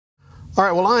All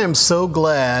right, well, I am so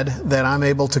glad that I'm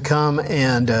able to come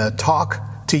and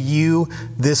talk to you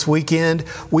this weekend.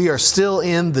 We are still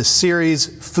in the series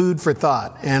Food for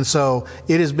Thought, and so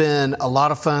it has been a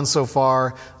lot of fun so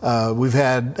far. We've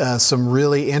had some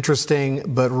really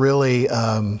interesting but really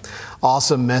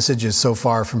awesome messages so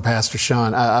far from Pastor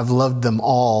Sean. I've loved them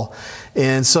all.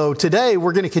 And so today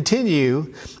we're going to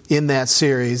continue in that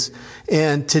series,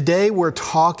 and today we're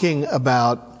talking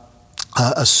about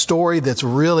a story that's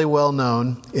really well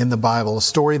known in the Bible, a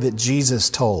story that Jesus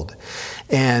told.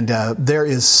 And there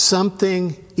is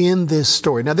something in this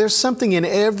story. Now, there's something in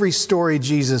every story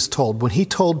Jesus told. When he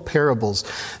told parables,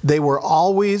 they were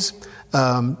always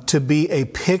to be a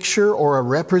picture or a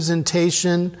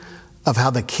representation of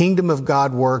how the kingdom of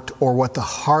God worked or what the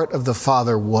heart of the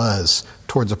Father was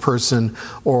towards a person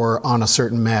or on a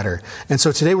certain matter. And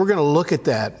so today we're going to look at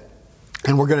that.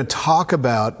 And we're going to talk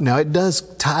about, now it does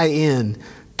tie in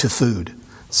to food,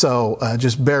 so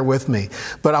just bear with me.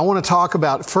 But I want to talk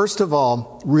about, first of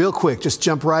all, real quick, just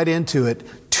jump right into it,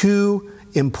 two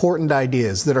important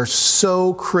ideas that are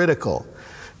so critical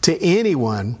to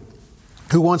anyone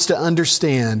who wants to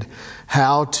understand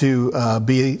how to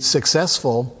be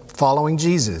successful following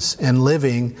Jesus and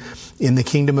living in the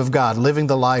kingdom of God, living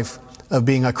the life of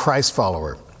being a Christ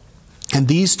follower. And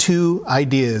these two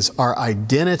ideas are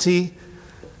identity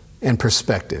and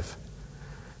perspective.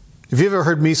 If you've ever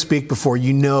heard me speak before,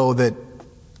 you know that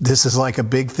this is like a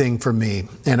big thing for me.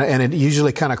 And it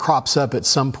usually kind of crops up at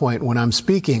some point when I'm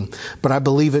speaking. But I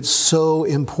believe it's so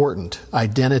important,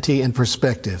 identity and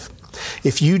perspective.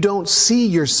 If you don't see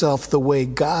yourself the way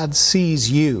God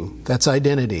sees you, that's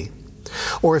identity.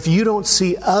 Or if you don't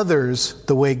see others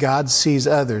the way God sees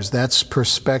others, that's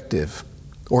perspective.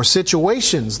 Or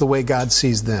situations the way God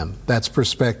sees them, that's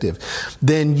perspective,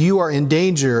 then you are in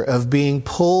danger of being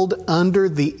pulled under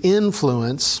the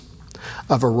influence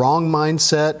of a wrong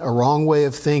mindset, a wrong way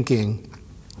of thinking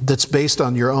that's based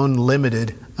on your own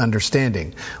limited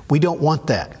understanding. We don't want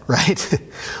that, right?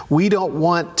 We don't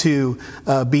want to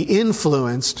be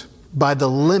influenced by the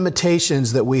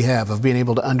limitations that we have of being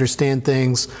able to understand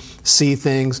things, see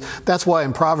things. That's why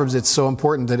in Proverbs it's so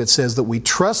important that it says that we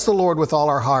trust the Lord with all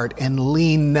our heart and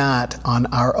lean not on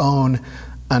our own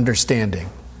understanding.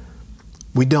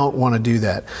 We don't want to do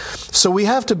that. So we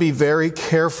have to be very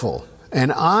careful.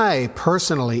 And I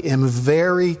personally am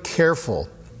very careful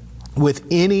with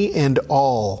any and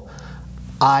all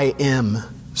I am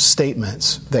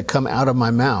statements that come out of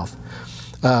my mouth.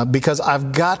 Because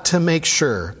I've got to make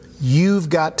sure, you've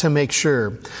got to make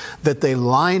sure that they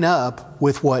line up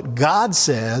with what God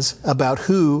says about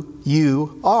who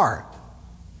you are.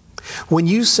 When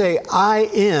you say, I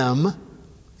am,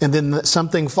 and then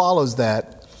something follows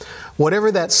that,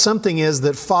 whatever that something is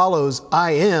that follows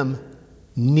I am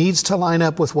needs to line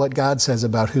up with what God says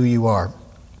about who you are.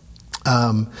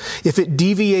 If it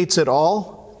deviates at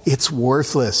all, it's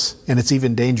worthless and it's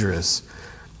even dangerous.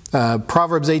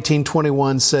 Proverbs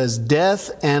 18:21 says, death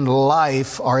and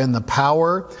life are in the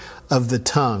power of the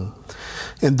tongue,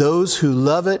 and those who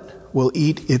love it will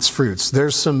eat its fruits.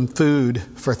 There's some food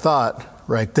for thought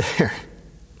right there.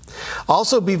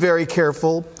 Also be very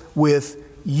careful with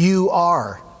you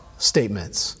are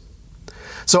statements.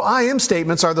 So I am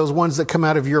statements are those ones that come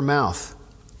out of your mouth.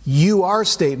 You are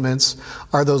statements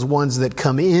are those ones that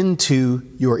come into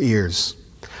your ears.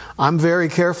 I'm very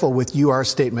careful with you are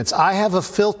statements. I have a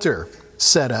filter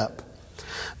set up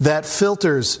that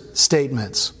filters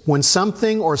statements. When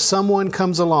something or someone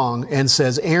comes along and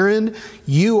says, Aaron,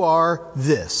 you are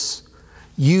this.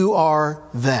 You are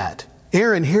that.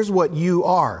 Aaron, here's what you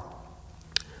are.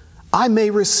 I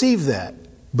may receive that,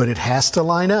 but it has to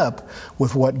line up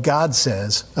with what God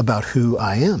says about who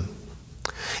I am.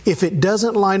 If it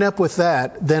doesn't line up with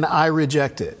that, then I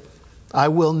reject it. I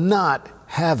will not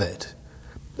have it.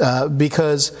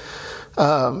 Because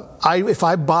if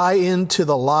I buy into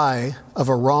the lie of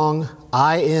a wrong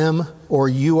I am or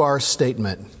you are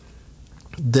statement,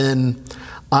 then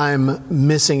I'm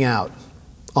missing out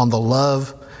on the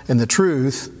love and the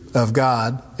truth of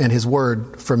God and His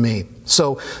Word for me.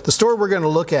 So the story we're going to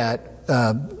look at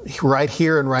right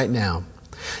here and right now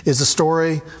is the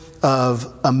story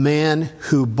of a man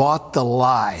who bought the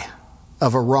lie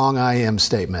of a wrong I am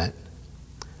statement,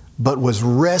 but was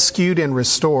rescued and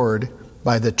restored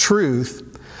by the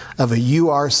truth of a you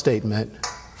are statement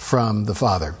from the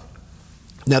Father.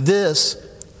 Now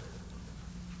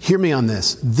hear me on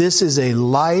this. This is a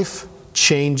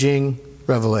life-changing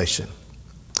revelation.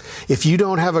 If you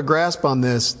don't have a grasp on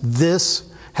this, this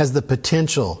has the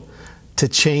potential to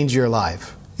change your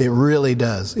life. It really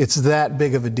does. It's that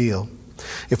big of a deal.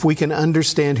 If we can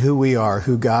understand who we are,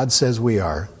 who God says we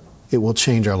are, it will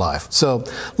change our life. So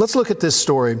let's look at this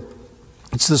story.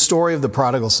 It's the story of the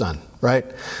prodigal son, right?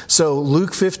 So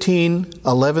Luke 15,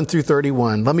 11 through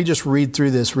 31. Let me just read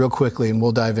through this real quickly and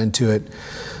we'll dive into it.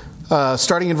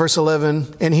 Starting in verse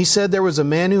 11, and he said, there was a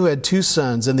man who had 2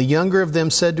 sons, and the younger of them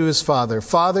said to his father,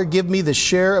 Father, give me the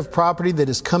share of property that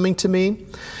is coming to me.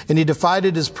 And he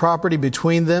divided his property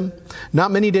between them. Not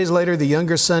many days later, the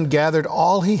younger son gathered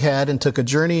all he had and took a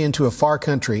journey into a far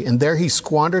country. And there he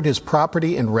squandered his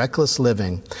property in reckless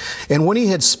living. And when he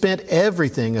had spent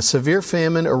everything, a severe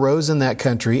famine arose in that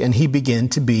country, and he began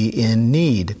to be in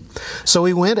need. So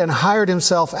he went and hired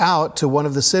himself out to one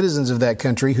of the citizens of that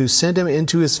country, who sent him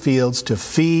into his fields to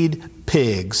feed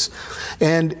pigs.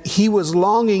 And he was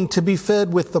longing to be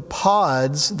fed with the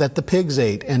pods that the pigs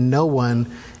ate, and no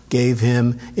one gave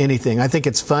him anything. I think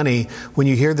it's funny when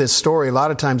you hear this story. A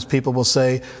lot of times people will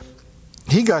say,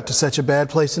 he got to such a bad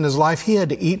place in his life, he had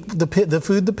to eat the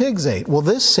food the pigs ate. Well,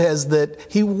 this says that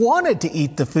he wanted to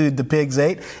eat the food the pigs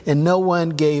ate, and no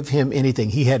one gave him anything.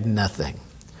 He had nothing.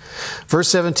 Verse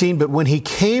 17, but when he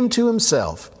came to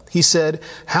himself, he said,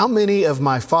 how many of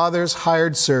my father's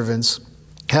hired servants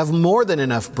have more than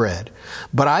enough bread,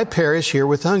 but I perish here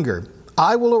with hunger?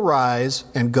 I will arise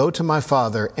and go to my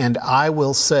father, and I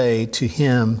will say to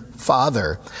him,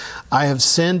 Father, I have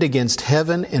sinned against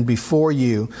heaven and before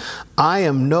you. I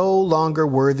am no longer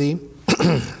worthy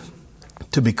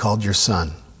to be called your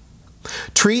son.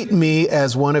 Treat me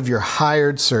as one of your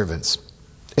hired servants.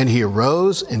 And he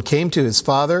arose and came to his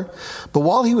father. But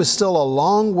while he was still a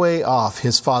long way off,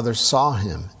 his father saw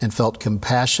him and felt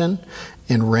compassion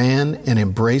and ran and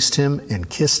embraced him and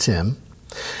kissed him.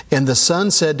 And the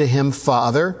son said to him,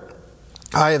 Father,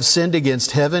 I have sinned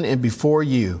against heaven and before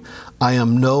you. I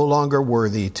am no longer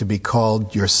worthy to be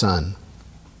called your son.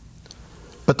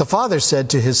 But the father said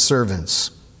to his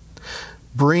servants,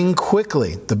 bring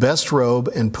quickly the best robe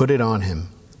and put it on him.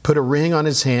 Put a ring on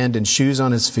his hand and shoes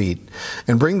on his feet,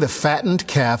 and bring the fattened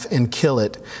calf and kill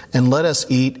it, and let us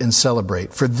eat and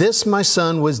celebrate. For this my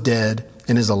son was dead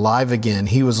and is alive again.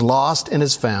 He was lost and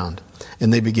is found.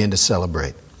 And they began to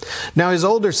celebrate. Now his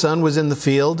older son was in the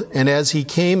field, and as he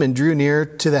came and drew near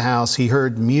to the house, he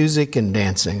heard music and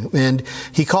dancing. And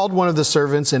he called one of the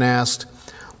servants and asked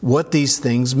what these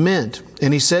things meant.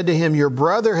 And he said to him, your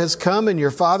brother has come, and your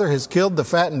father has killed the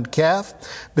fattened calf,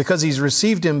 because he's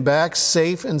received him back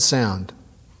safe and sound.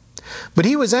 But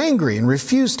he was angry and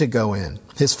refused to go in.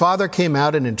 His father came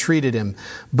out and entreated him.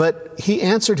 But he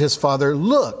answered his father,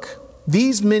 look,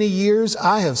 these many years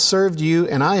I have served you,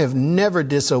 and I have never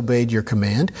disobeyed your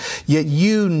command. Yet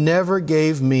you never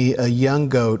gave me a young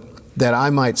goat that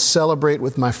I might celebrate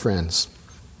with my friends.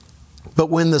 But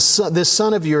when this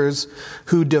son of yours,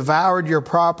 who devoured your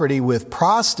property with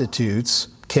prostitutes,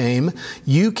 came,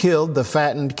 you killed the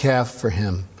fattened calf for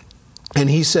him. And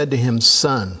he said to him,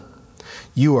 Son,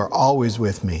 you are always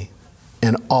with me,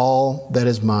 and all that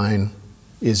is mine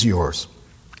is yours.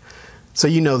 So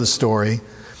you know the story.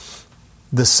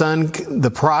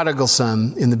 The prodigal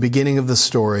son, in the beginning of the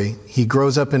story, he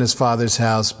grows up in his father's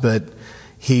house, but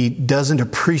he doesn't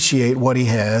appreciate what he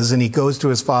has, and he goes to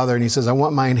his father and he says, I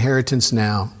want my inheritance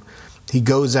now. He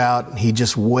goes out and he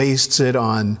just wastes it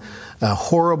on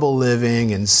horrible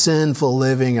living and sinful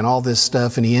living and all this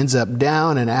stuff, and he ends up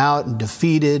down and out and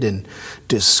defeated and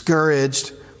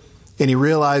discouraged. And he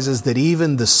realizes that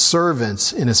even the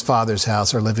servants in his father's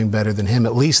house are living better than him.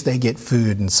 At least they get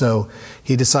food. And so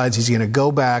he decides he's going to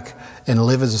go back and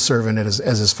live as a servant at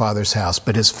his father's house.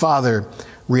 But his father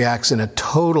reacts in a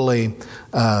totally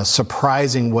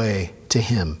surprising way to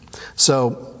him.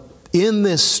 So in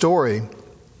this story,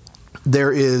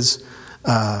 there is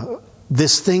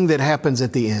this thing that happens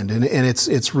at the end. And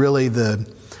it's really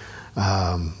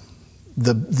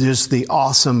just the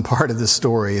awesome part of the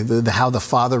story, how the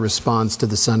father responds to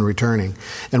the son returning.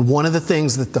 And one of the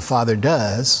things that the father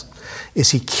does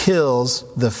is he kills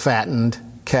the fattened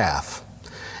calf.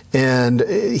 And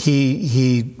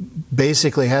he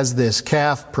basically has this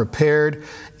calf prepared,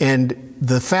 and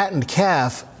the fattened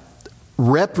calf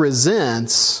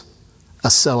represents a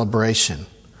celebration,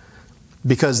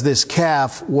 because this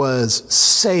calf was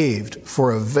saved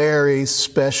for a very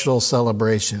special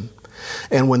celebration.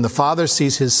 And when the father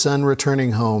sees his son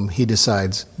returning home, he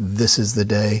decides, this is the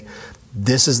day,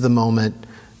 this is the moment,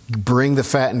 bring the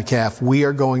fattened calf. We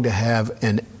are going to have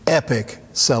an epic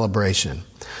celebration.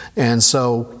 And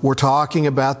so we're talking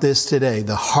about this today,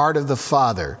 the heart of the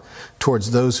Father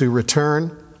towards those who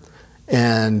return,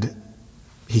 and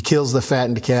he kills the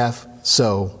fattened calf.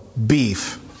 So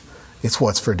beef, it's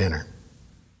what's for dinner.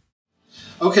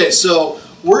 Okay, so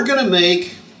we're going to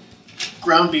make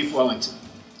ground beef Wellington.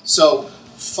 So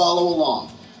follow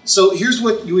along. So here's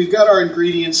what we've got our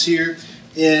ingredients here.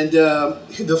 And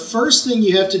the first thing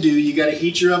you have to do, you got to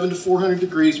heat your oven to 400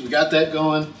 degrees. We got that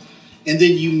going. And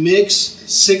then you mix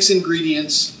 6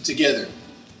 ingredients together.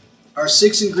 Our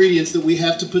 6 ingredients that we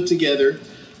have to put together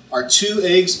are 2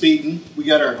 eggs beaten. We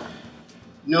got our,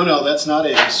 no, that's not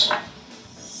eggs.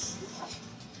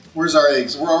 Where's our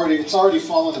eggs? It's already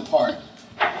falling apart.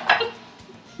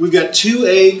 We've got 2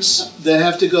 eggs that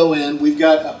have to go in. We've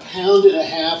got 1.5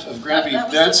 pounds of ground beef.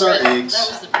 That's our eggs.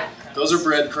 That was the breadcrumbs. Those are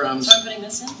breadcrumbs. So I'm putting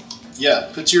this in? Yeah,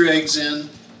 put your eggs in.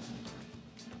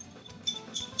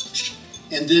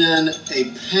 And then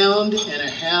 1.5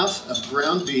 pounds of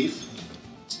ground beef.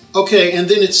 Okay, and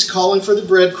then it's calling for the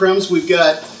breadcrumbs. We've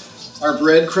got our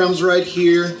breadcrumbs right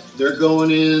here. They're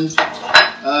going in.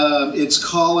 It's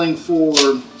calling for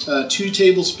 2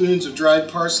 tablespoons of dried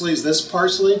parsley. Is this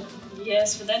parsley?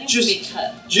 Yes, but that needs to be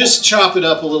cut. Just chop it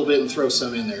up a little bit and throw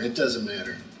some in there. It doesn't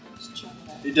matter. Just chop it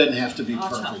up. It doesn't have to be I'll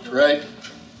perfect, chop it. right?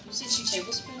 You said 2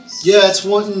 tablespoons? Yeah, it's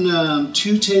wanting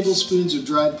 2 tablespoons of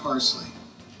dried parsley.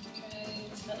 Okay,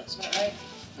 that looks about right.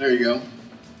 There you go.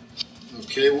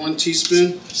 Okay, 1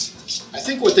 teaspoon. I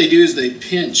think what they do is they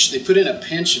put in a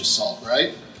pinch of salt,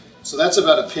 right? So that's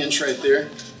about a pinch right there.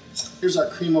 Here's our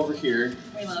cream over here.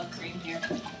 We love cream here.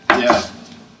 Yeah.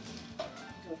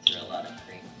 Go through a lot of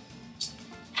cream.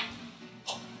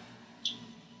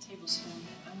 Tablespoon.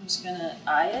 I'm just gonna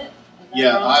eye it. Is that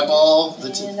Yeah, wrong? eyeball.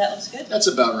 And that looks good. That's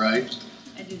about right.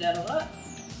 I do that a lot.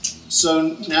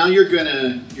 So now you're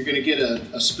gonna get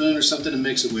a spoon or something to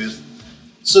mix it with.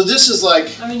 So this is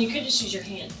like, I mean, you could just use your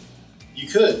hand. you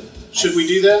could. Should we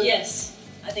do that? Yes,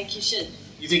 I think you should.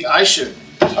 You think I should?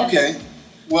 Yes. Okay.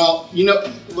 Well,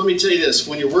 let me tell you this.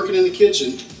 When you're working in the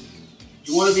kitchen,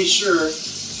 you want to be sure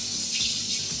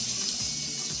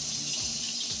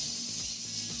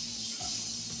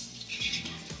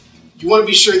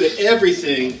that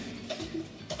everything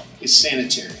is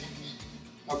sanitary.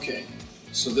 Okay.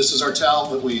 So this is our towel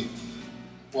that we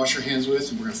wash our hands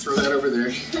with, and we're going to throw that over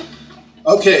there.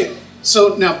 Okay.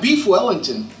 So now beef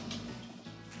Wellington.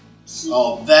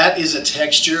 Oh, that is a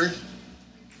texture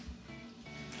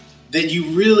that you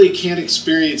really can't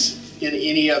experience in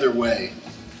any other way.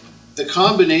 The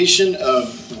combination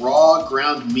of raw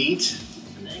ground meat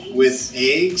with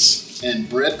eggs and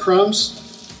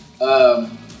breadcrumbs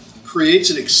creates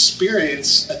an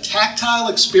experience, a tactile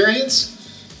experience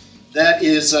that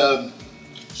is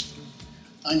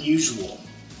unusual.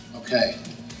 Okay,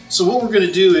 so what we're going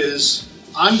to do is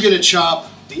I'm going to chop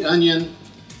the onion.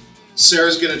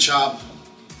 Sarah's going to chop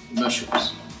the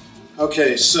mushrooms.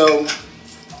 Okay, so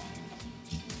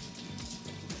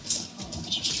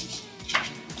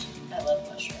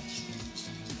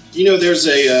there's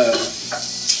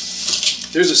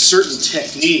a certain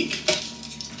technique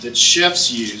that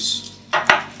chefs use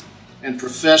and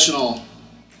professionals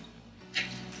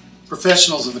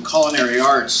of the culinary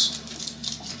arts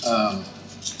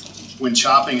when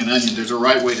chopping an onion. There's a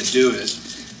right way to do it.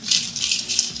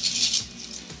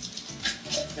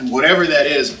 And whatever that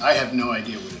is, I have no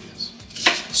idea what it is.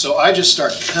 So I just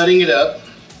start cutting it up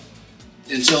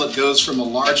until it goes from a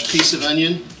large piece of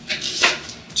onion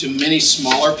to many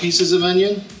smaller pieces of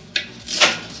onion.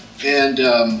 And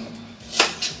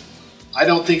I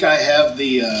don't think I have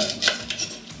the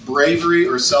bravery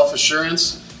or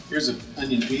self-assurance. Here's an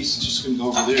onion piece, it's just gonna go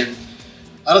over there.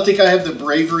 I don't think I have the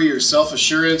bravery or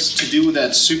self-assurance to do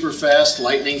that super fast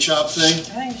lightning chop thing.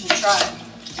 I think you should try.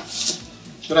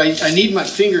 But I need my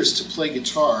fingers to play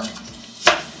guitar.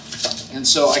 And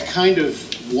so I kind of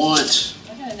want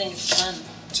I kind of think it's fun.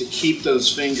 to keep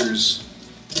those fingers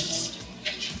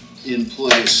in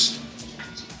place.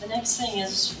 The next thing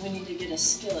is we need to get a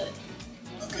skillet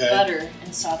with Okay. the butter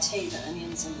and saute the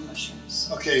onions and the mushrooms.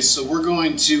 Okay, so we're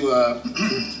going to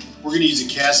use a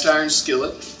cast iron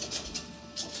skillet,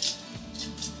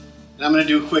 and I'm going to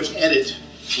do a quick edit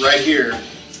right here,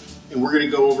 and we're going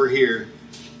to go over here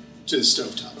to the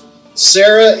stovetop.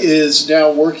 Sarah is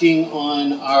now working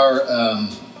on our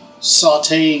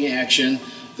sautéing action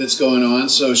that's going on.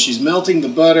 So she's melting the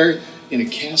butter in a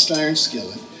cast iron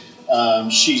skillet.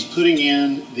 She's putting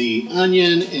in the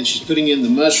onion and she's putting in the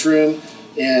mushroom.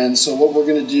 And so what we're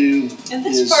going to do And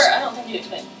this part, I don't think you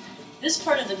explained. This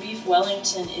part of the beef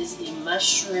Wellington is the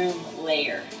mushroom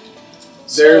layer.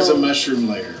 There's a mushroom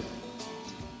layer.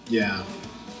 Yeah.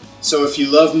 So if you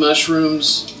love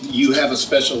mushrooms, you have a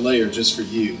special layer just for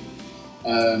you.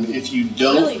 If you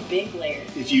don't, really big layer.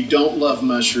 If you don't love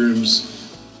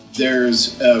mushrooms,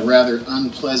 there's a rather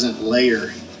unpleasant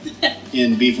layer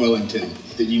in beef Wellington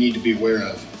that you need to be aware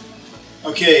of.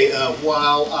 Okay,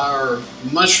 while our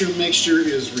mushroom mixture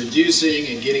is reducing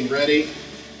and getting ready,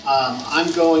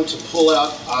 I'm going to pull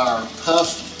out our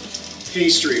puff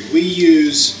pastry. We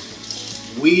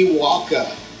use Wee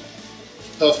Waka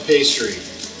puff pastry.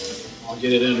 I'll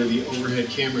get it under the overhead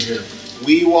camera here.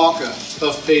 Wee Waka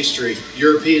puff pastry,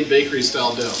 European bakery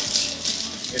style dough.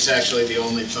 It's actually the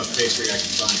only puff pastry I can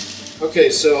find. Okay,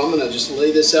 so I'm gonna just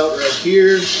lay this out right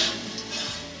here.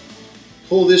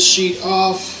 Pull this sheet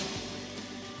off.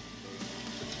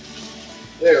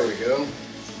 There we go.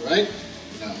 Right?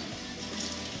 No.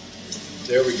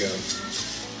 There we go.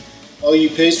 All you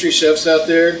pastry chefs out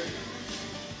there,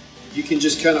 you can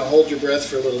just kind of hold your breath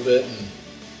for a little bit and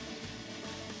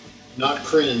not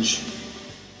cringe.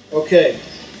 Okay,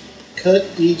 cut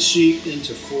each sheet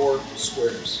into 4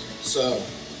 squares. So,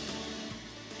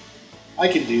 I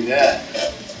can do that.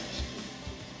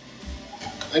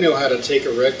 I know how to take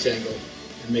a rectangle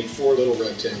and make 4 little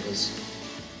rectangles.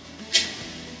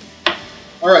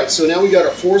 Alright, so now we got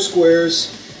our 4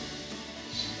 squares,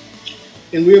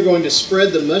 and we are going to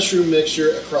spread the mushroom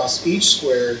mixture across each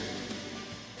square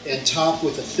and top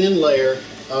with a thin layer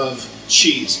of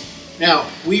cheese. Now,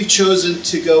 we've chosen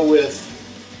to go with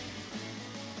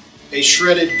a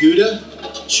shredded Gouda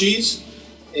cheese,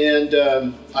 and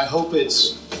I hope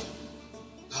it's,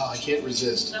 oh, I can't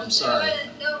resist, I'm sorry.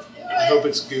 Don't do it. I hope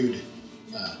it's good.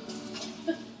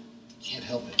 Can't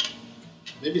help it.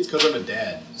 Maybe it's because I'm a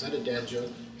dad. Is that a dad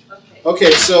joke? Okay.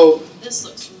 Okay, so This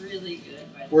looks really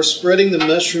good, by the we're way. spreading the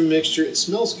mushroom mixture. It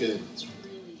smells good. It's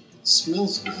really It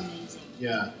smells good. amazing.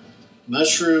 Yeah.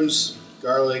 Mushrooms,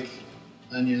 garlic,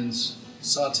 onions,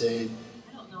 sauteed.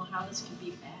 I don't know how this could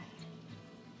be bad.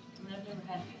 I mean, I've never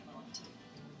had beef Wellington.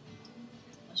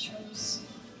 Mushrooms,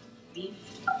 beef.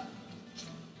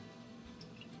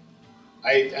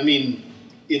 I mean,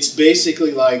 it's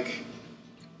basically like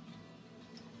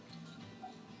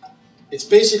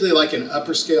an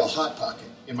upper scale Hot Pocket.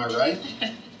 Am I right?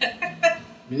 I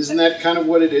mean, isn't that kind of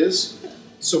what it is?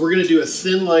 So we're going to do a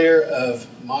thin layer of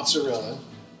mozzarella.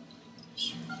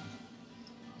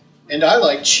 And I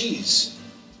like cheese.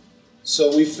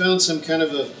 So we found some kind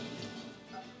of a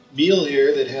meal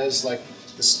here that has like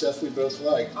the stuff we both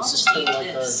like. I'll This is just kind eat of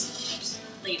like our this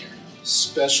later.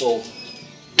 special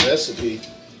recipe.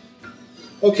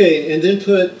 Okay, and then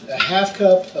put a half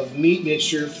cup of meat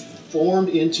mixture formed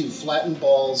into flattened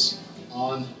balls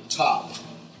on top.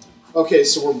 Okay,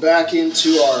 so we're back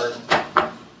into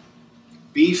our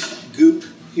beef goop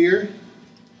here.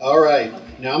 All right,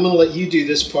 now I'm going to let you do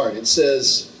this part. It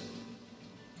says,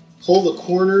 pull the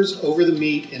corners over the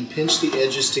meat and pinch the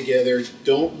edges together.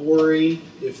 Don't worry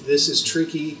if this is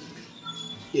tricky.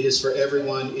 It is for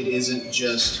everyone. It isn't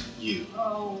just you.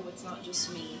 Oh, it's not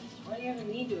just me. Why do you have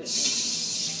me do it?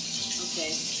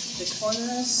 Okay, the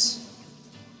corners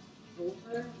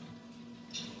over.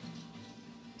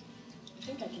 I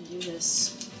think I can do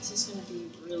this. This is going to be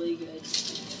really good.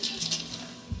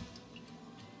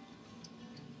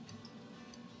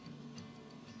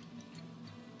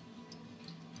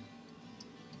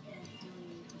 I'm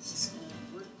feeling this is going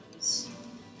to work nice.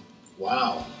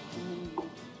 Wow. And then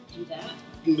do that.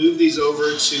 Move these over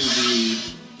to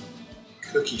the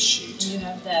cookie And sheet. you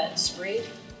have that sprayed.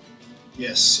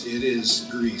 Yes, it is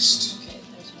greased. Okay,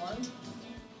 there's one.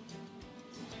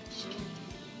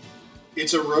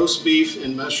 It's a roast beef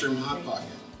and mushroom hot pocket.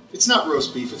 It's not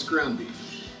roast beef, it's ground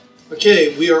beef.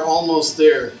 Okay, we are almost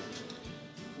there.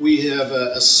 We have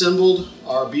assembled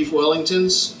our beef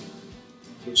Wellingtons,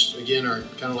 which again are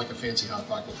kind of like a fancy hot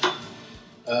pocket.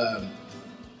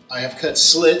 I have cut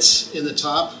slits in the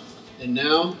top, and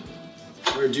now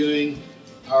we're doing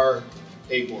our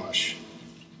egg wash.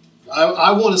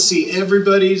 I want to see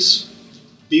everybody's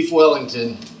beef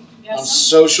Wellington Yeah, on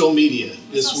social media I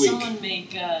this saw week. someone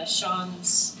make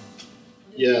Sean's.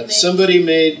 what did Yeah, they make? somebody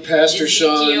made Pastor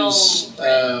Ezekiel Sean's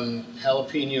bread.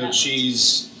 jalapeno That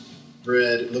cheese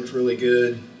bread. It looked really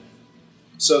good.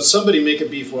 So somebody make a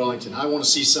beef Wellington. I want to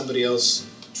see somebody else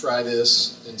try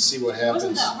this and see what It happens.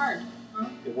 wasn't that hard. Huh?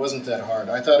 It wasn't that hard.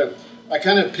 I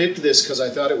kind of picked this because I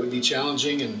thought it would be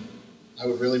challenging and I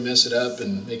would really mess it up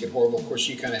and make it horrible. Of course,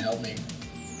 you kind of helped me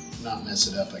not mess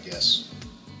it up, I guess.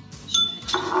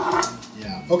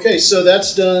 Yeah. Okay, so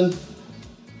that's done.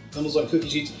 Bundles on cookie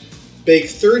sheets. Bake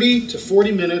 30 to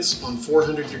 40 minutes on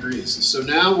 400 degrees. So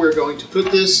now we're going to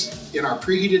put this in our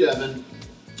preheated oven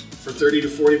for 30 to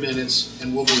 40 minutes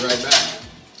and we'll be right back.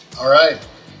 All right,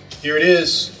 here it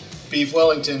is. Beef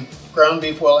Wellington, ground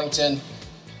beef Wellington.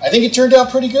 I think it turned out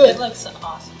pretty good. It looks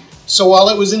awesome. So while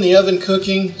it was in the oven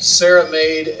cooking, Sarah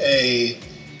made a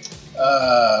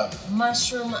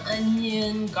Mushroom,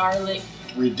 onion, garlic,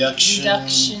 reduction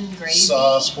gravy.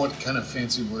 sauce. What kind of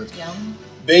fancy word? Yum.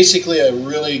 basically a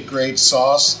really great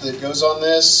sauce that goes on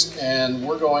this, and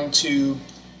we're going to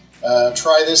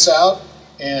try this out,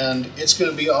 and it's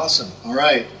going to be awesome. All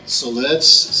right, so let's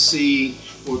see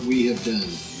what we have done.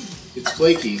 It's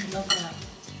flaky. Love that.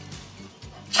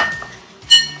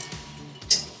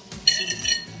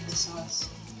 The sauce.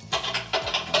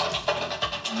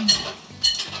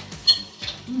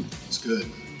 It's good.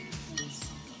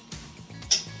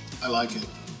 I like it.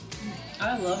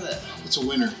 I love it. It's a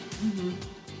winner.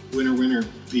 Winner, winner,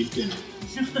 beef dinner.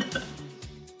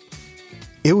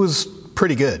 It was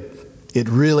pretty good. It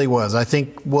really was. I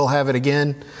think we'll have it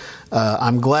again.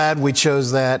 I'm glad we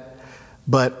chose that.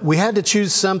 But we had to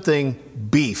choose something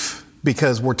beef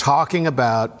because we're talking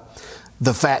about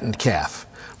the fattened calf.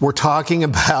 We're talking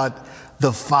about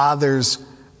the Father's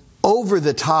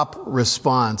over-the-top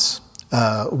response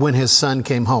when his son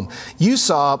came home. You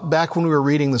saw, back when we were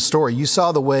reading the story, you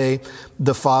saw the way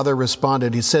the father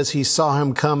responded. He says he saw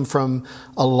him come from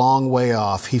a long way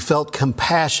off. He felt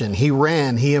compassion. He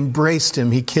ran. He embraced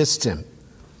him. He kissed him.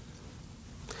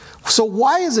 So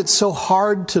why is it so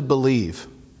hard to believe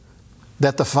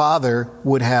that the father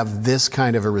would have this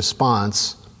kind of a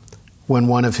response when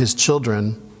one of his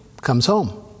children comes home?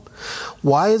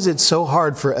 Why is it so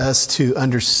hard for us to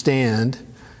understand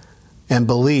and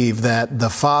believe that the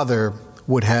Father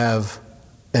would have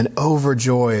an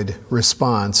overjoyed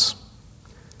response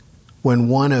when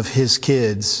one of his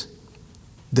kids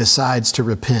decides to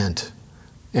repent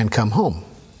and come home?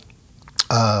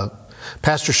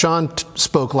 Pastor Sean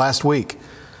spoke last week,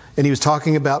 and he was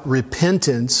talking about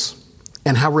repentance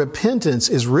and how repentance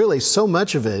is really, so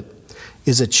much of it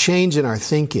is a change in our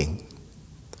thinking.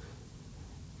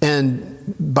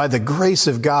 And by the grace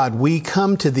of God, we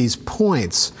come to these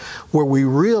points where we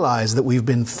realize that we've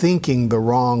been thinking the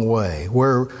wrong way,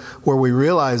 where we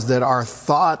realize that our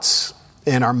thoughts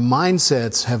and our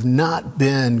mindsets have not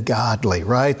been godly,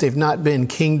 right? They've not been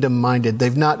kingdom-minded.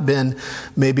 They've not been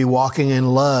maybe walking in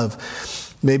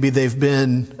love. Maybe they've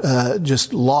been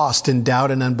just lost in doubt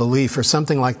and unbelief or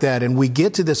something like that. And we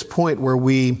get to this point where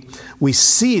we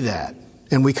see that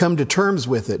and we come to terms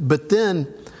with it. But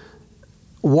then,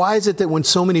 why is it that when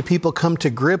so many people come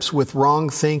to grips with wrong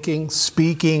thinking,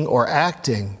 speaking, or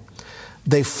acting,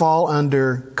 they fall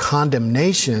under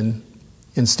condemnation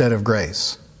instead of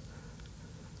grace?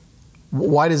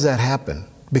 Why does that happen?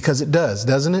 Because it does,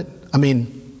 doesn't it? I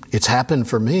mean, it's happened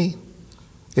for me.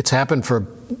 It's happened for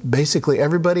basically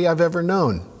everybody I've ever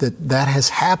known. That has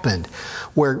happened.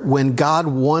 Where when God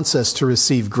wants us to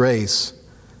receive grace,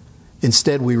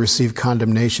 instead, we receive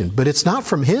condemnation. But it's not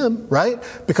from Him, right?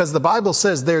 Because the Bible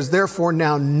says there's therefore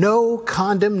now no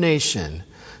condemnation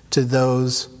to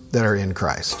those that are in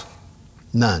Christ.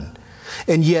 None.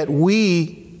 And yet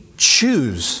we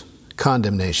choose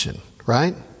condemnation,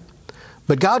 right?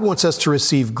 But God wants us to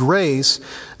receive grace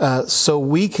so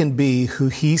we can be who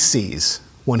He sees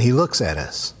when He looks at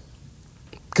us.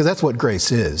 Because that's what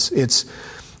grace is.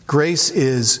 Grace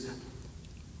is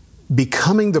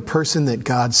becoming the person that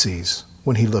God sees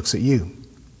when He looks at you.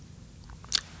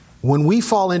 When we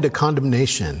fall into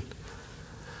condemnation,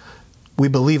 we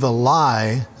believe a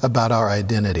lie about our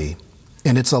identity.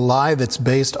 And it's a lie that's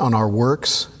based on our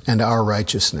works and our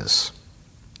righteousness.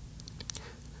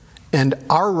 And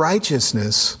our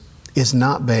righteousness is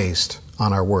not based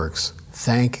on our works.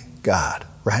 Thank God,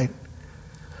 right?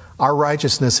 Our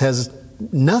righteousness has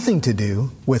nothing to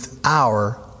do with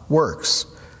our works.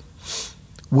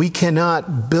 We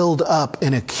cannot build up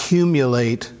and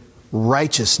accumulate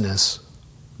righteousness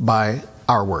by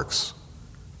our works,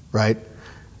 right?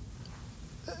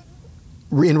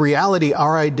 In reality,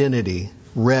 our identity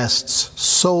rests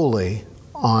solely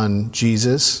on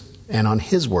Jesus and on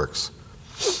His works.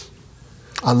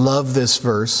 I love this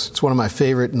verse. It's one of my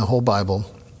favorite in the whole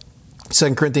Bible.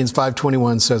 2 Corinthians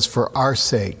 5:21 says, "For our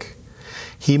sake,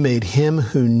 He made Him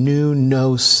who knew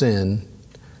no sin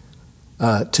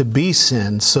to be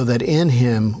sin, so that in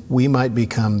Him we might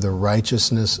become the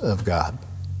righteousness of God."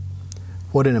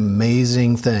 What an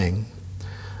amazing thing.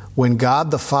 When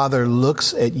God the Father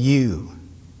looks at you,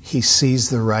 He sees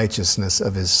the righteousness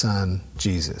of His Son,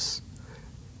 Jesus.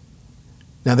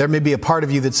 Now, there may be a part of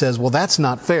you that says, well, that's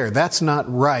not fair. That's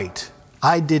not right.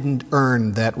 I didn't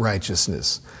earn that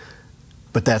righteousness.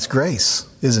 But that's grace,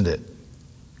 isn't it?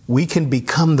 We can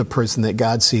become the person that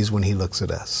God sees when He looks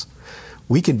at us.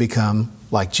 We can become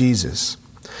like Jesus.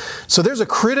 So there's a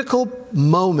critical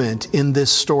moment in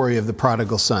this story of the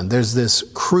prodigal son. There's this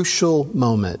crucial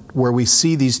moment where we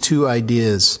see these two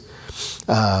ideas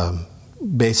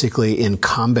basically in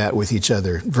combat with each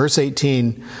other. Verse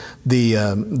 18,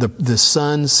 the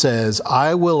son says,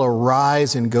 "I will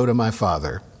arise and go to my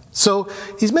father." So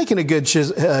he's making a good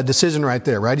decision right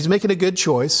there, right? He's making a good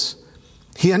choice.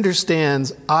 He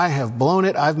understands, I have blown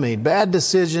it. I've made bad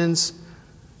decisions.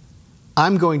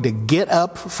 I'm going to get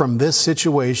up from this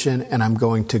situation and I'm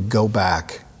going to go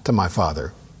back to my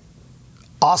father.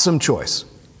 Awesome choice.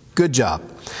 Good job.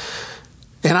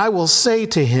 And I will say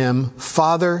to him,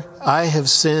 Father, I have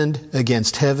sinned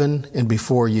against heaven and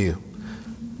before you.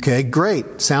 Okay,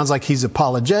 great. Sounds like he's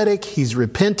apologetic. He's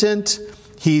repentant.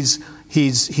 He's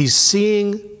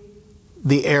seeing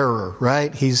the error,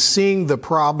 right? He's seeing the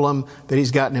problem that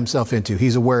he's gotten himself into.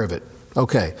 He's aware of it.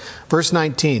 Okay. Verse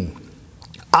 19.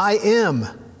 I am.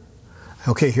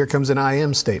 Okay, here comes an I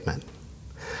am statement.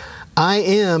 I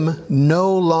am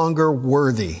no longer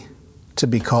worthy to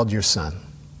be called your son.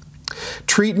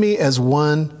 Treat me as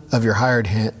one of your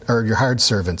hired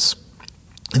servants.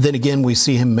 And then again, we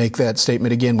see him make that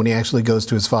statement again when he actually goes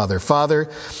to his father. Father,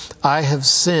 I have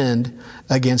sinned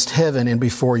against heaven and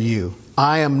before you.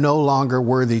 I am no longer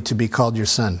worthy to be called your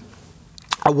son.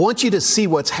 I want you to see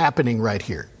what's happening right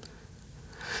here.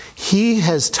 He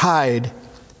has tied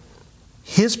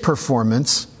his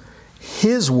performance,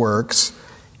 his works,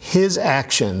 his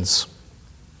actions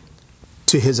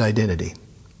to his identity.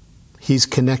 He's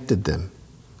connected them.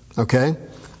 Okay?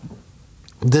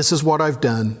 This is what I've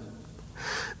done.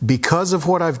 Because of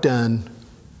what I've done,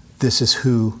 this is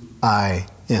who I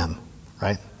am,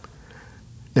 right?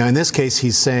 Now, in this case,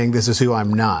 he's saying this is who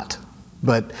I'm not.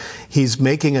 But he's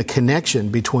making a connection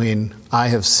between I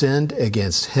have sinned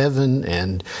against heaven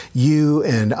and you,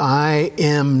 and I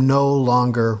am no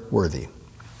longer worthy.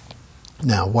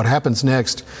 Now, what happens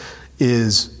next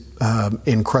is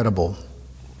incredible.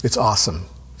 It's awesome,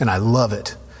 and I love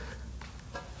it.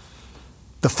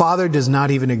 The Father does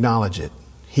not even acknowledge it.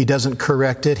 He doesn't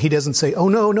correct it. He doesn't say, oh,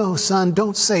 no, son,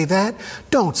 don't say that.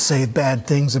 Don't say bad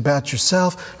things about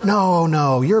yourself.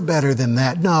 No, you're better than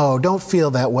that. No, don't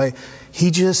feel that way. He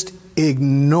just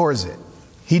ignores it.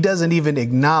 He doesn't even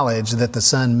acknowledge that the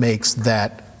son makes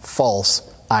that false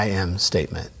I am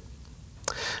statement.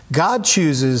 God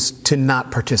chooses to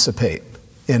not participate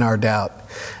in our doubt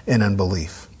and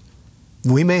unbelief.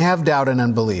 We may have doubt and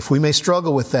unbelief. We may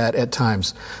struggle with that at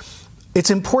times. It's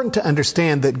important to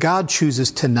understand that God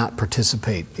chooses to not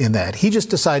participate in that. He just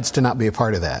decides to not be a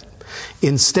part of that.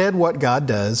 Instead, what God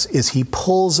does is He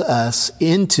pulls us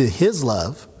into His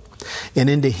love and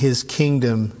into His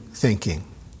kingdom thinking.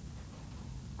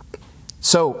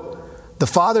 So, the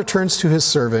Father turns to His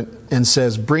servant and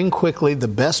says, bring quickly the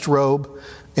best robe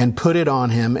and put it on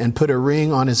him and put a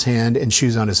ring on his hand and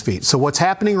shoes on his feet. So what's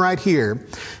happening right here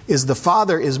is the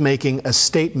Father is making a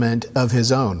statement of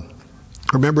His own.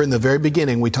 Remember in the very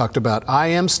beginning, we talked about I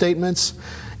am statements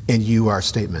and you are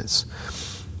statements.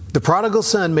 The prodigal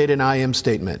son made an I am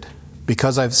statement.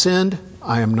 Because I've sinned,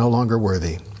 I am no longer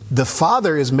worthy. The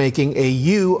Father is making a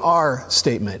you are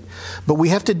statement. But we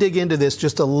have to dig into this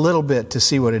just a little bit to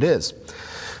see what it is.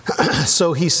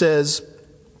 So He says,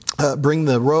 bring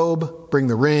the robe, bring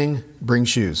the ring, bring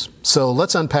shoes. So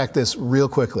let's unpack this real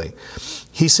quickly.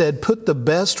 He said, put the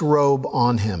best robe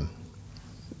on him.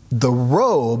 The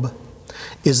robe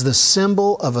is the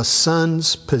symbol of a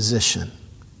son's position.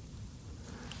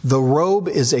 The robe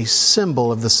is a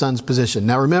symbol of the son's position.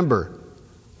 Now remember,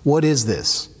 what is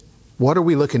this? What are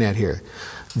we looking at here?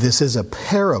 This is a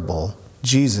parable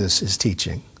Jesus is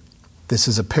teaching. This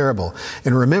is a parable.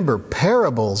 And remember,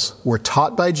 parables were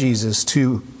taught by Jesus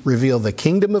to reveal the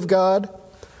kingdom of God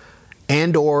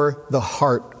and or the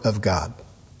heart of God.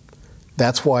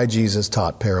 That's why Jesus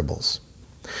taught parables.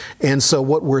 And so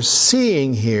what we're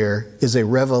seeing here is a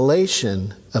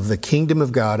revelation of the kingdom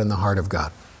of God and the heart of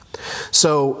God.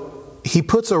 So He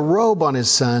puts a robe on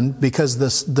His son because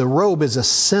the robe is a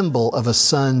symbol of a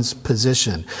son's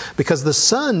position. Because the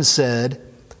son said,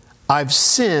 I've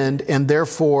sinned and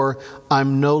therefore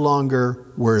I'm no longer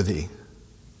worthy.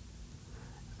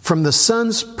 From the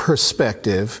son's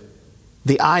perspective,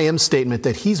 the I am statement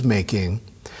that he's making,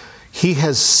 he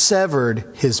has severed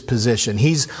his position.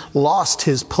 He's lost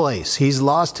his place. He's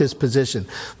lost his position.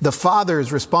 The Father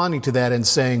is responding to that and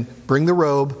saying, bring the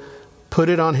robe, put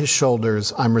it on his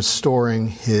shoulders. I'm restoring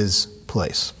his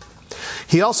place.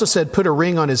 He also said, put a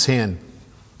ring on his hand.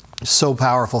 So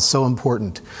powerful, so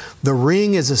important. The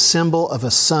ring is a symbol of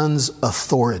a son's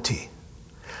authority.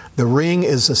 The ring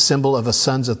is a symbol of a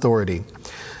son's authority.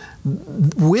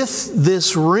 With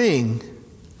this ring,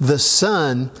 the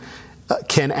son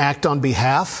can act on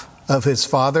behalf of his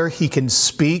father. He can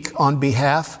speak on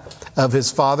behalf of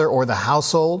his father or the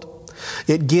household.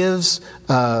 It gives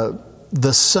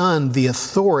the son the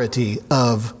authority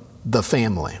of the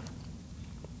family.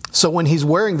 So when he's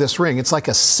wearing this ring, it's like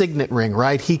a signet ring,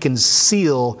 right? He can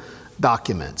seal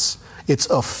documents. It's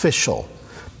official.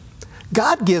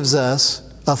 God gives us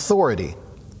authority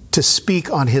to speak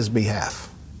on his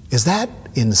behalf. Is that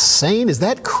insane? Is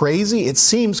that crazy? It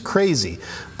seems crazy,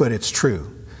 but it's true.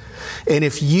 And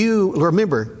if you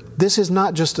remember, this is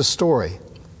not just a story.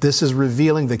 This is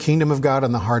revealing the kingdom of God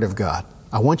and the heart of God.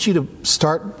 I want you to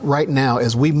start right now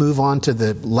as we move on to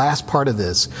the last part of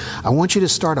this. I want you to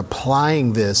start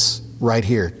applying this right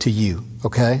here to you,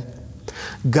 okay?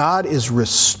 God is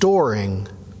restoring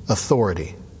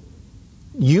authority.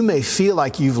 You may feel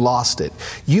like you've lost it.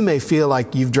 You may feel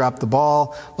like you've dropped the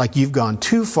ball, like you've gone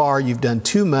too far, you've done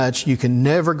too much, you can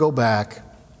never go back.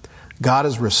 God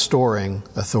is restoring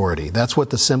authority. That's what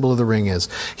the symbol of the ring is.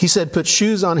 He said, put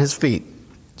shoes on his feet.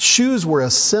 Shoes were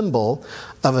a symbol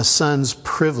of a son's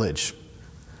privilege.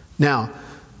 Now,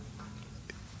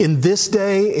 in this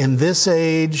day, in this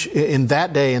age, in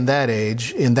that day, in that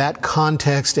age, in that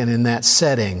context and in that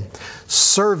setting,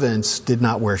 servants did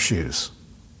not wear shoes.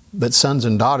 But sons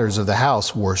and daughters of the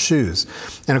house wore shoes.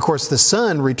 And of course, the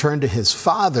son returned to his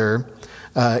father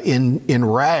in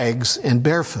rags and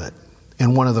barefoot.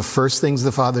 And one of the first things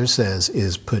the father says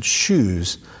is put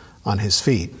shoes on his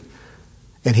feet.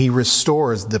 And he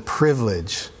restores the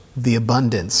privilege, the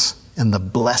abundance, and the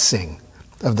blessing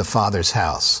of the father's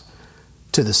house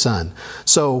to the son.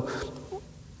 So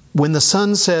when the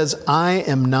son says, I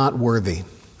am not worthy,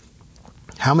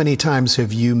 how many times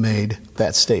have you made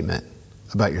that statement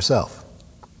about yourself?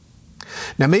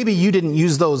 Now, maybe you didn't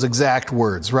use those exact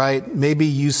words, right? Maybe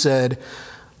you said,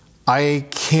 I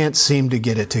can't seem to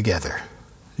get it together.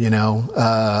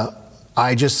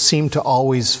 I just seem to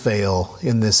always fail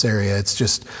in this area.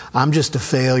 I'm just a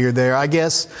failure there. I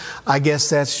guess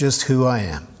that's just who I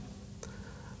am.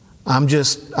 I'm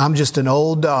just an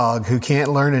old dog who can't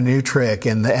learn a new trick,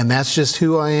 and that's just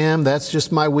who I am. That's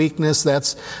just my weakness.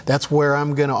 That's where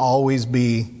I'm going to always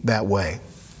be that way.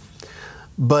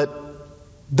 But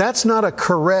that's not a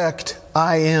correct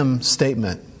I am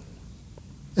statement.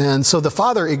 And so the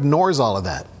father ignores all of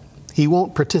that. He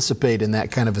won't participate in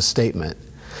that kind of a statement.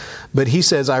 But he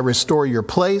says, I restore your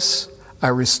place, I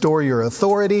restore your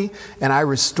authority, and I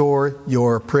restore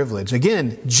your privilege.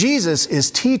 Again, Jesus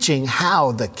is teaching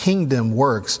how the kingdom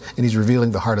works, and he's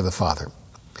revealing the heart of the Father.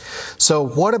 So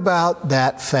what about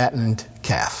that fattened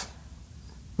calf?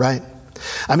 Right?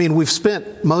 I mean, we've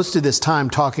spent most of this time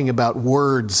talking about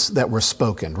words that were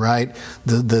spoken, right?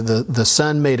 The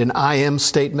son made an I am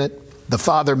statement. The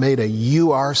father made a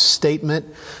you are statement,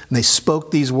 and they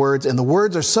spoke these words. And the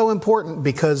words are so important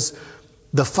because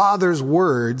the father's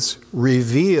words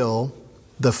reveal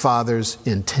the father's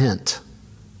intent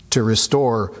to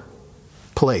restore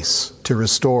place, to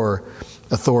restore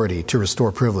authority, to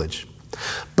restore privilege.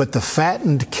 But the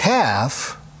fattened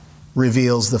calf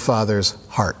reveals the father's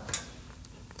heart.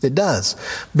 It does.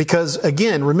 Because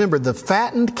again, remember, the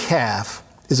fattened calf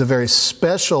is a very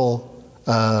special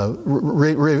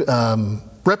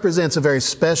represents a very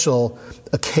special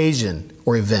occasion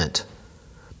or event.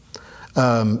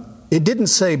 It didn't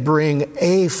say bring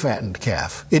a fattened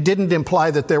calf. It didn't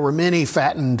imply that there were many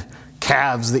fattened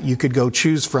calves that you could go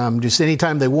choose from. Just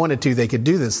anytime they wanted to, they could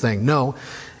do this thing. No,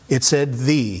 it said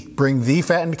bring the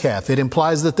fattened calf. It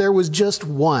implies that there was just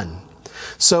one.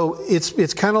 So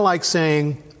it's kind of like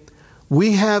saying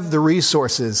we have the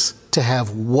resources to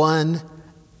have one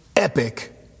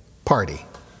epic party.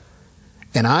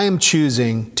 And I am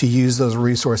choosing to use those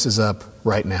resources up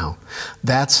right now.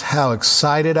 That's how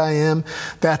excited I am.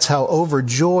 That's how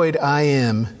overjoyed I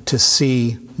am to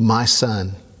see my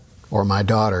son or my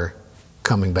daughter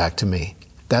coming back to me.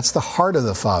 That's the heart of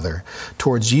the Father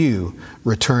towards you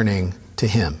returning to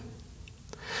him.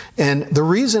 And the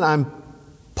reason I'm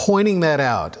pointing that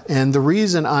out and the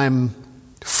reason I'm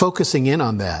focusing in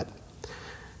on that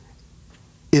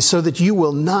is so that you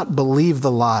will not believe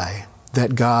the lie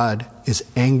that God is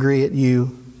angry at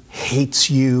you, hates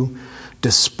you,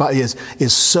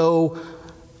 is so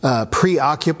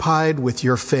preoccupied with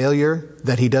your failure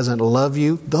that he doesn't love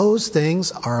you. Those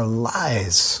things are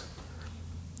lies.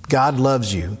 God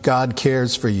loves you. God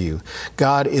cares for you.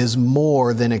 God is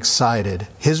more than excited.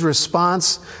 His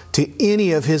response to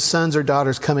any of his sons or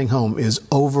daughters coming home is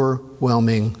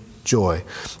overwhelming joy.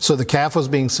 So the calf was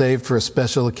being saved for a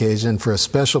special occasion, for a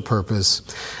special purpose,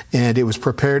 and it was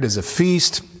prepared as a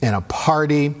feast and a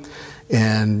party,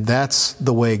 and that's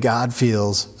the way God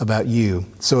feels about you.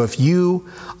 So if you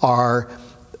are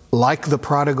like the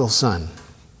prodigal son,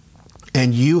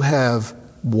 and you have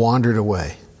wandered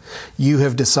away, you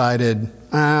have decided,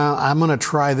 I'm going to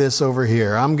try this over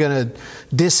here. I'm going to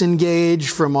disengage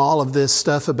from all of this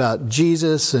stuff about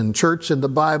Jesus and church and the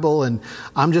Bible, and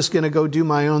I'm just going to go do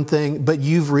my own thing. But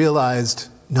you've realized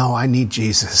No, I need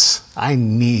Jesus. I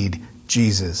need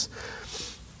Jesus.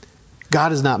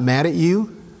 God is not mad at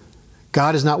you.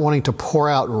 God is not wanting to pour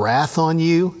out wrath on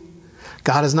you.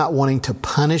 God is not wanting to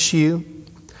punish you.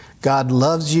 God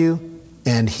loves you,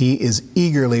 and He is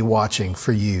eagerly watching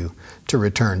for you to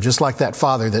return. Just like that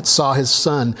father that saw his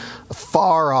son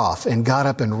far off and got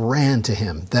up and ran to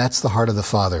him. That's the heart of the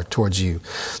Father towards you.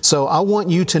 So I want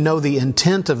you to know the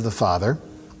intent of the Father,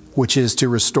 which is to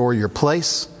restore your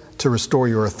place, to restore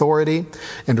your authority,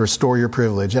 and to restore your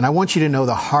privilege. And I want you to know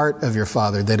the heart of your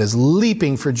Father that is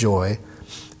leaping for joy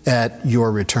at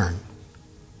your return.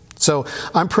 So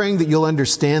I'm praying that you'll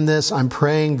understand this. I'm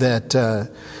praying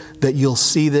that you'll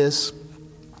see this.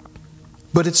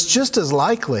 But it's just as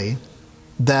likely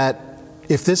that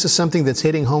if this is something that's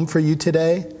hitting home for you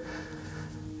today,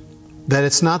 that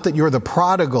it's not that you're the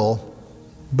prodigal,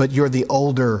 but you're the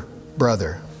older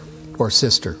brother or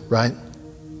sister, right?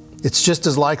 It's just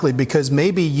as likely because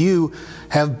maybe you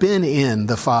have been in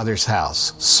the Father's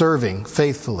house, serving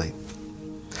faithfully,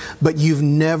 but you've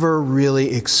never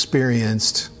really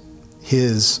experienced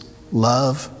His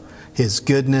love, His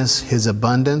goodness, His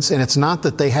abundance. And it's not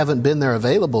that they haven't been there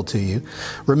available to you.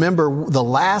 Remember, the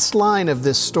last line of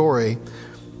this story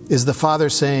is the father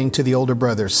saying to the older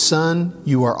brother, "Son,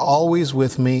 you are always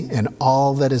with me, and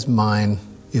all that is mine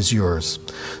is yours."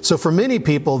 So for many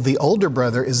people, the older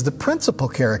brother is the principal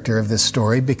character of this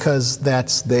story because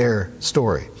that's their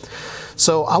story.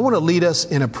 So I want to lead us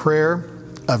in a prayer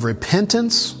of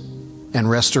repentance and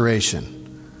restoration.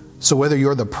 So whether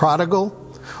you're the prodigal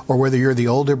or whether you're the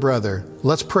older brother,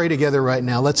 let's pray together right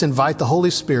now. Let's invite the Holy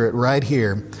Spirit right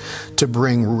here to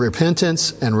bring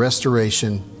repentance and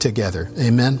restoration together.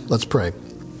 Amen. Let's pray.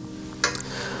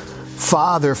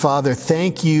 Father,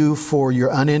 thank you for your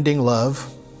unending love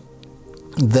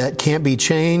that can't be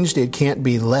changed. It can't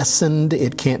be lessened.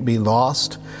 It can't be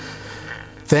lost.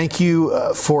 Thank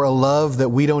you for a love that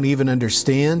we don't even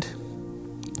understand.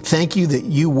 Thank you that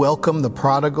you welcome the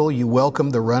prodigal, you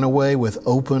welcome the runaway with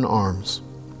open arms.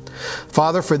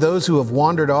 Father, for those who have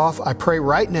wandered off, I pray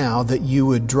right now that you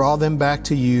would draw them back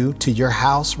to you, to your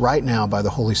house right now by the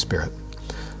Holy Spirit.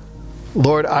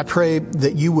 Lord, I pray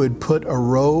that you would put a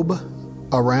robe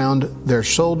around their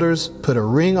shoulders, put a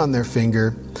ring on their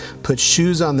finger, put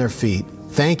shoes on their feet.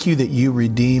 Thank you that you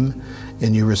redeem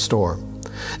and you restore.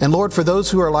 And Lord, for those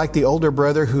who are like the older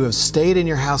brother who have stayed in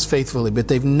your house faithfully, but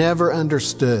they've never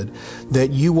understood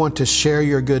that you want to share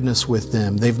your goodness with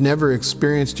them. They've never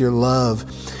experienced your love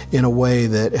in a way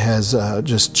that has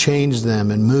just changed them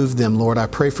and moved them. Lord, I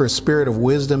pray for a spirit of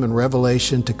wisdom and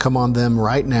revelation to come on them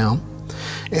right now,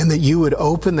 and that you would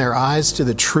open their eyes to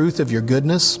the truth of your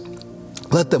goodness.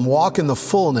 Let them walk in the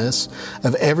fullness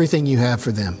of everything you have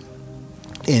for them.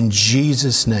 In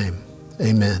Jesus' name,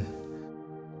 amen.